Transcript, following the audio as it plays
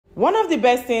One of the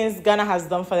best things Ghana has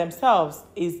done for themselves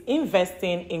is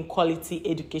investing in quality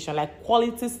education, like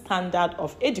quality standard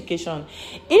of education.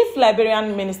 If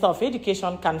Liberian Minister of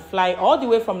Education can fly all the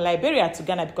way from Liberia to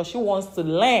Ghana because she wants to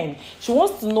learn, she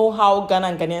wants to know how Ghana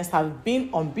and Ghanaians have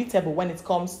been unbeatable when it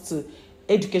comes to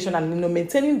education and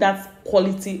maintaining that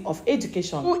quality of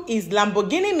education. Who is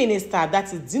Lamborghini Minister?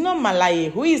 That is Dino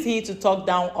Malaye. Who is he to talk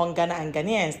down on Ghana and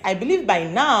Ghanaians? I believe by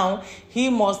now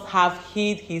he must have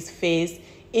hid his face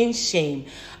in shame.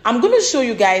 I'm going to show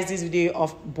you guys this video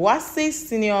of Boase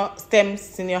STEM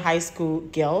Senior High School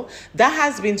girl that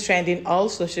has been trending all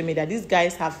social media. These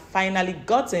guys have finally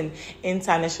gotten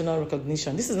international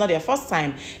recognition. This is not their first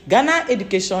time. Ghana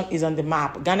education is on the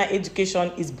map. Ghana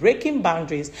education is breaking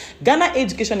boundaries. Ghana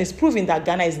education is proving that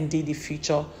Ghana is indeed the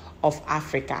future of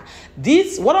Africa.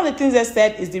 One of the things they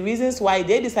said is the reasons why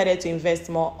they decided to invest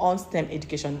more on STEM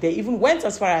education. They even went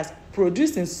as far as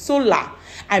producing solar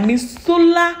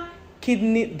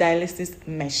kidney dialysis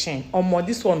machine.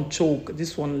 This one choke,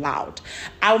 this one loud.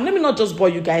 Let me not just bore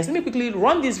you guys. Let me quickly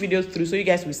run these videos through so you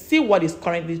guys will see what is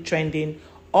currently trending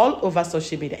all over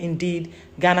social media. Indeed,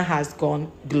 Ghana has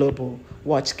gone global.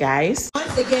 Watch, guys.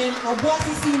 Once again,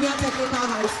 Obuasi Senior Technical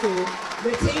High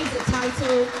School retains the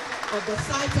title of the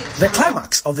SciTech. The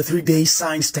climax of the 3-day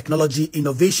Science Technology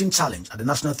Innovation Challenge at the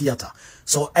National Theatre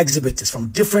saw exhibitors from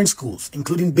different schools,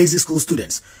 including basic school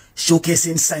students,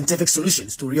 showcasing scientific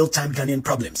solutions to real-time Ghanaian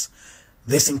problems.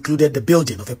 This included the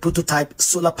building of a prototype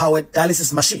solar-powered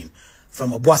dialysis machine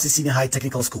from Obuasi Senior High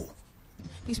Technical School.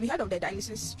 We heard of the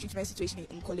dialysis treatment situation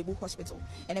in Kolebu Hospital,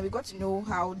 and then we got to know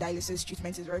how dialysis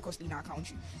treatment is very costly in our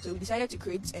country. So we decided to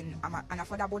create an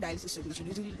affordable dialysis solution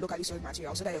using locally sourced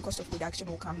materials so that the cost of production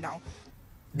will come down.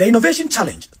 The Innovation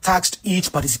Challenge tasked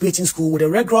each participating school with a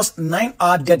rigorous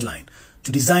 9-hour deadline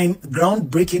to design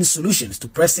groundbreaking solutions to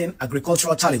pressing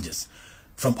agricultural challenges.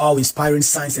 From our inspiring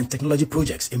science and technology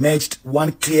projects emerged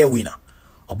one clear winner,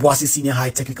 Obuasi Senior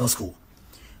High Technical School.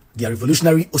 Their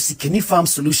revolutionary Osikeni Farm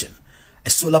solution, a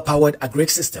solar-powered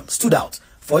agric system, stood out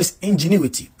for its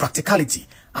ingenuity, practicality,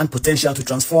 and potential to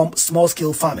transform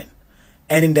small-scale farming,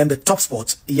 earning them the top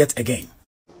spot yet again.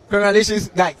 Congratulations,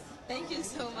 guys. Thank you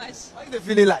so much. How are you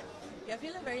feeling like? We are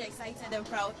feeling very excited and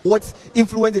proud. What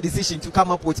influenced the decision to come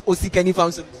up with Osikeni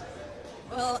Farm solution?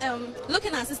 Well,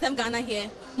 looking at System Ghana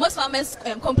here, most farmers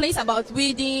complain about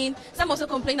weeding. Some also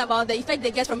complain about the effect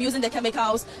they get from using the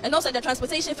chemicals, and also the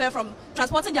transportation fare from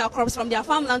transporting their crops from their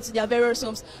farmland to their various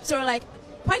homes. So we're like,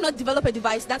 why not develop a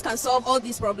device that can solve all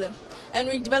these problems? And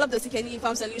we developed the Osikeni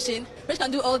Farm solution, which can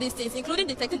do all these things, including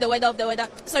detecting the weather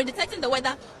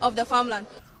of the farmland.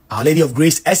 Our Lady of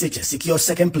Grace SHS secured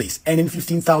second place, earning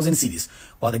 15,000 cedis,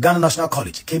 while the Ghana National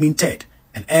College came in third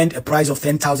and earned a prize of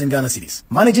 10,000 Ghana cedis.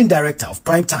 Managing Director of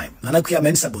Prime Time, Nanakuya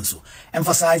Mensabunsu,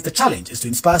 emphasized the challenge is to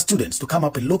inspire students to come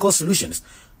up with local solutions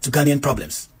to Ghanaian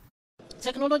problems.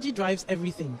 Technology drives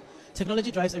everything.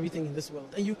 Technology drives everything in this world,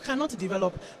 and you cannot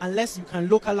develop unless you can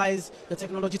localize the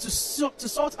technology to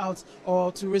sort out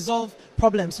or to resolve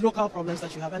local problems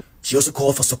that you have. She also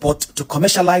called for support to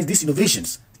commercialize these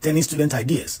innovations, turning student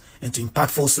ideas into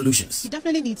impactful solutions. We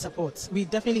definitely need support. We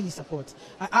definitely need support.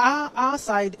 Our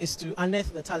side is to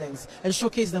unearth the talents and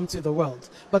showcase them to the world.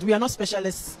 But we are not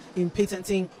specialists in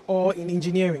patenting or in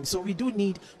engineering. So we do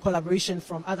need collaboration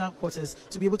from other quarters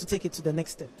to be able to take it to the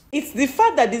next step. It's the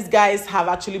fact that these guys have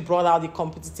actually brought out the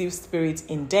competitive spirit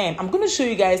in them. I'm going to show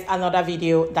you guys another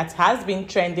video that has been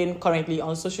trending currently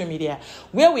on social media,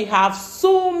 where we have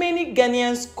so many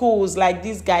Ghanaian schools like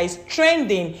these guys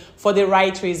trending for the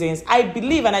right reasons. I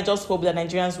believe and I just hope that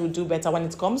Nigerians will do better when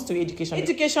it comes to education.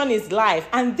 Education is life,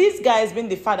 and these guys being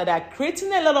the fact that they're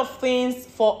creating a lot of things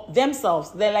for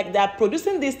themselves. They're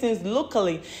producing these things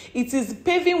locally. It is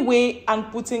paving way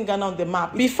and putting Ghana on the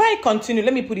map. Before I continue,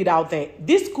 let me put it out there.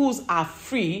 These schools are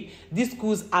free. These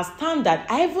schools are standard.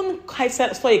 I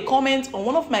saw a comment on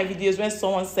one of my videos when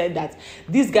someone said that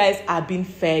these guys are being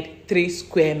fed 3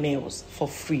 square meals for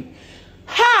free.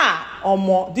 Ha!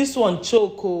 Omo, this one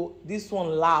choco, this one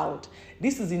loud.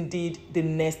 This is indeed the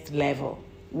next level.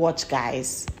 Watch,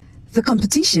 guys. The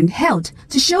competition held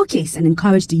to showcase and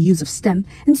encourage the use of STEM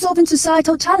in solving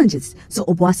societal challenges, so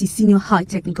Obuasi Senior High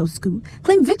Technical School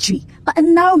claimed victory by a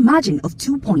narrow margin of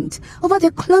 2 points over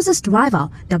their closest rival,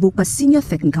 Dabopa Senior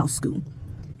Technical School.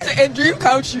 A dream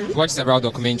country. We watched several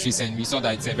documentaries and we saw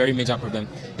that it's a very major problem.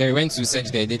 Then we went to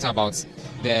search the data about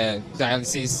the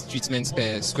dialysis treatment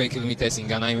per square kilometers in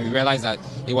Ghana, and we realized that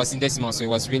it was in decimal, so it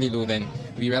was really low. Then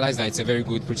we realized that it's a very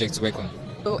good project to work on.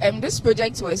 So this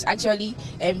project was actually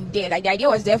there. Like the idea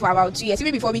was there for about 2 years,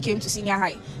 even before we came to senior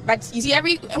high. But you see,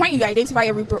 when you identify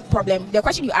every problem, the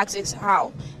question you ask is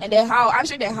how, and then how. I'm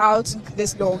sure the how took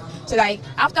this long. So like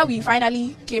after we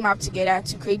finally came up together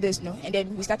to create this, and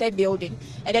then we started building,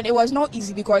 and then it was not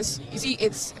easy because you see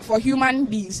it's for human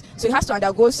beings, so it has to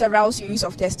undergo several series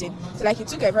of testing. So like it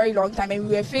took a very long time, and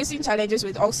we were facing challenges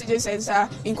with oxygen sensor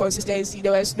inconsistency.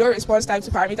 There was no response time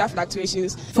to parameter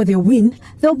fluctuations. For their win,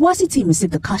 the Obuasi team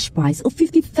received the cash prize of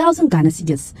 50,000 Ghana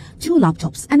cedis, 2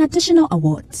 laptops and additional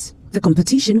awards. The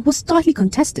competition was tightly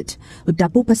contested, with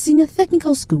Dabopa Senior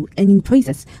Technical School earning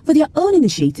praises for their own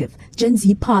initiative, Gen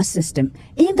Z Power System,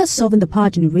 aimed at solving the power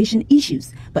generation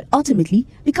issues, but ultimately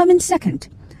becoming second.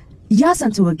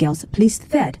 Yasantua Girls placed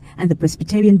third, and the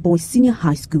Presbyterian Boys Senior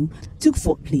High School took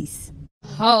fourth place.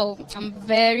 Oh, I'm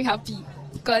very happy.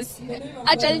 Because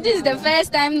actually this is the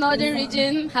first time Northern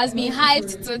region has been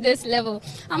hyped to this level.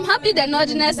 I'm happy the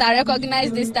Northerners are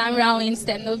recognized this time around in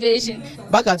STEM innovation.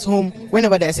 Back at home,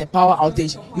 whenever there's a power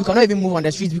outage, you cannot even move on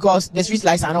the streets because the street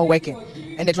lights are not working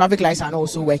and the traffic lights are not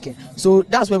also working. So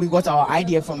that's where we got our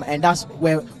idea from, and that's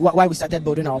why we started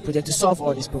building our project to solve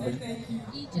all these problems.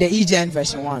 The eGen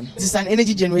version 1. This is an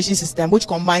energy generation system which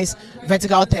combines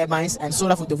vertical turbines and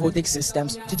solar photovoltaic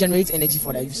systems to generate energy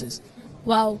for the users.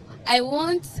 Wow, I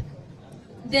want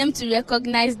them to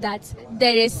recognize that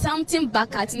there is something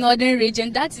back at Northern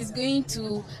region that is going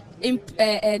to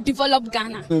develop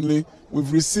Ghana.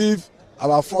 We've received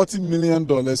about $40 million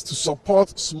to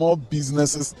support small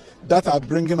businesses that are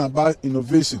bringing about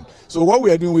innovation. So what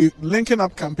we are doing, we're linking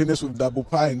up companies with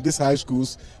Dabopa in these high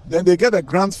schools. Then they get the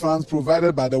grant funds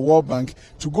provided by the World Bank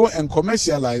to go and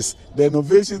commercialize the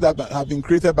innovations that have been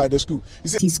created by the school.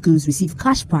 These schools receive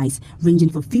cash prize ranging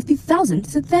from 50,000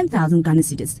 to 10,000 Ghana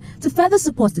cedis to further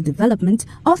support the development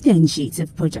of their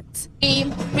initiative projects.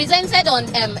 We presented on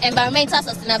environmental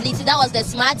sustainability, that was the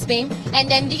smart beam, and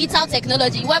then digital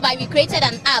technology, whereby we created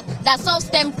an app that solves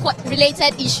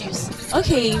STEM-related issues.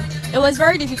 Okay, it was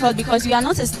very difficult because we are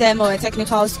not a STEM or a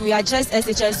technical school, we are just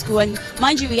SHS school, and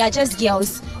mind you, we are just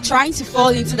girls trying to fall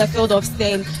into the field of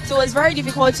STEM. So it was very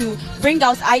difficult to bring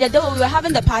out either, though we were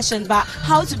having the passion, but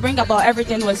how to bring about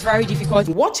everything was very difficult.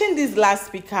 Watching these last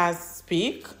speakers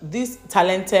speak, these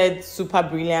talented, super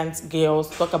brilliant girls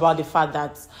talk about the fact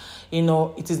that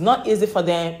it is not easy for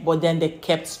them, but then they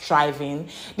kept striving.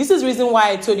 This is the reason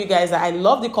why I told you guys that I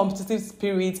love the competitive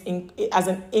spirit as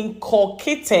an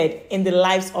inculcated in the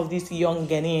lives of these young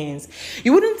Ghanaians.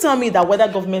 You wouldn't tell me that whether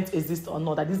government exists or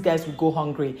not, that these guys will go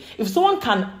hungry. If someone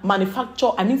can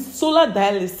manufacture, solar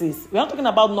dialysis, we're not talking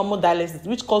about normal dialysis,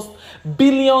 which costs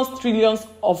billions, trillions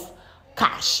of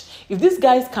cash. If these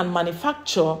guys can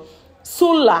manufacture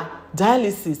solar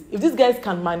dialysis, if these guys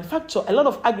can manufacture a lot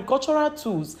of agricultural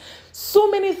tools,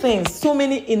 so many things, so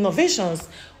many innovations,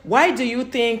 why do you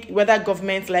think, whether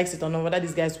government likes it or not, whether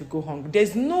these guys will go hungry? There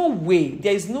is no way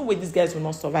these guys will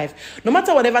not survive. No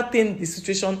matter whatever thing the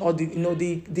situation or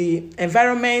the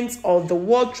environment or the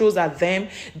world throws at them,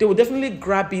 they will definitely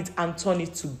grab it and turn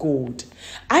it to gold.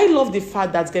 I love the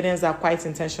fact that Ghanaians are quite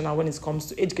intentional when it comes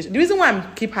to education. The reason why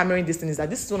I keep hammering this thing is that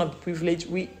this is one of the privilege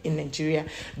we in Nigeria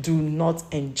do not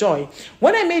enjoy.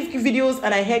 When I make videos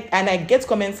and I get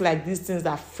comments like these things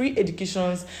are free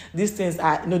educations, these things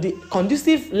are the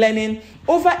conducive learning.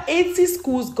 Over 80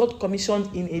 schools got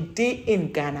commissioned in a day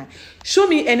in Ghana. Show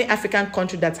me any African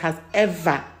country that has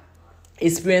ever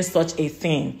experienced such a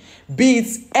thing. Be it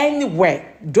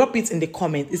anywhere, drop it in the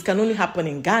comments. It can only happen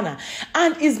in Ghana.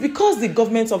 And it's because the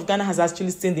government of Ghana has actually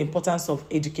seen the importance of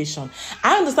education.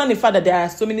 I understand the fact that there are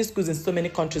so many schools in so many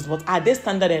countries, but are they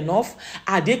standard enough?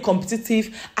 Are they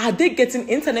competitive? Are they getting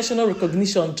international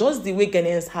recognition just the way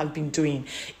Ghanaians have been doing?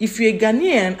 If you're a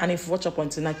Ghanaian and if you watch up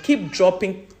until now, keep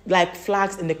dropping like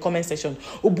flags in the comment section.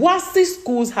 Obuasi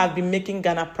schools have been making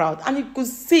Ghana proud, and you could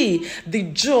see the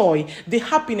joy, the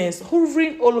happiness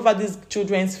hovering all over these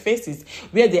children's faces,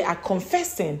 where they are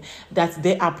confessing that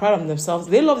they are proud of themselves.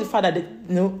 They love the fact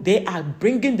that they are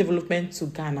bringing development to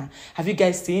Ghana. Have you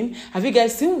guys seen? Have you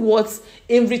guys seen what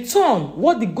in return,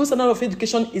 what the good standard of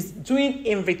education is doing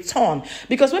in return?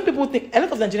 Because when people think, a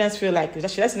lot of Nigerians feel like,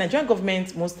 should I say, Nigerian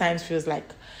government most times feels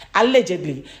like,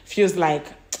 allegedly feels like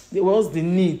there was the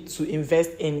need to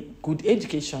invest in good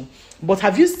education. But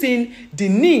have you seen the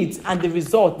needs and the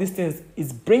result this thing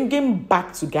is bringing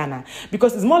back to Ghana?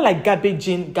 Because it's more like garbage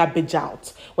in, garbage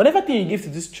out. Whatever thing you give to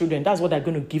these children, that's what they're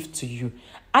going to give to you.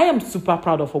 I am super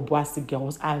proud of Obuasi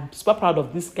girls. I'm super proud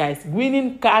of these guys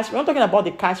winning cash. We're not talking about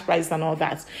the cash prize and all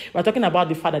that. We're talking about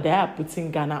the fact that they are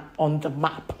putting Ghana on the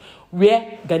map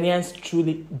where Ghanaians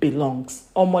truly belongs.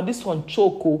 This one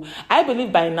choco. I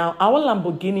believe by now our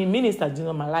Lamborghini minister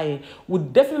Dino Malaye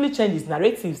would definitely change his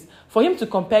narratives for him to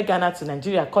compare Ghana to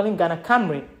Nigeria, calling Ghana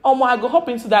Camry. I go hop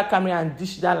into that Camry and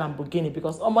dish that Lamborghini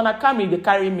because na Camry they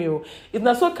carry me. It's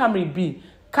not so Camry be.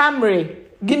 Camry,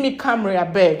 give me Camry, I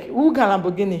beg. Who can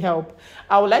Lamborghini help?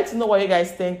 I would like to know what you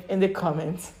guys think in the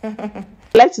comments.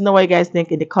 I'd like to know what you guys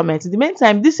think in the comments. In the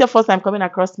meantime, this is your first time coming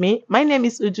across me. My name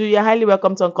is Uju. You're highly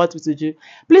welcome to Uncut with Uju.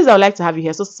 Please, I would like to have you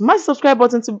here. So smash the subscribe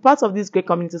button to be part of this great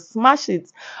community. Smash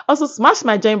it. Also, smash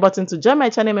my join button to join my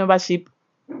channel membership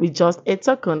with just a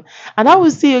token. And I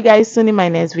will see you guys soon in my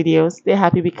next video. Stay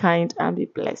happy, be kind, and be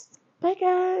blessed. Bye,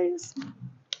 guys.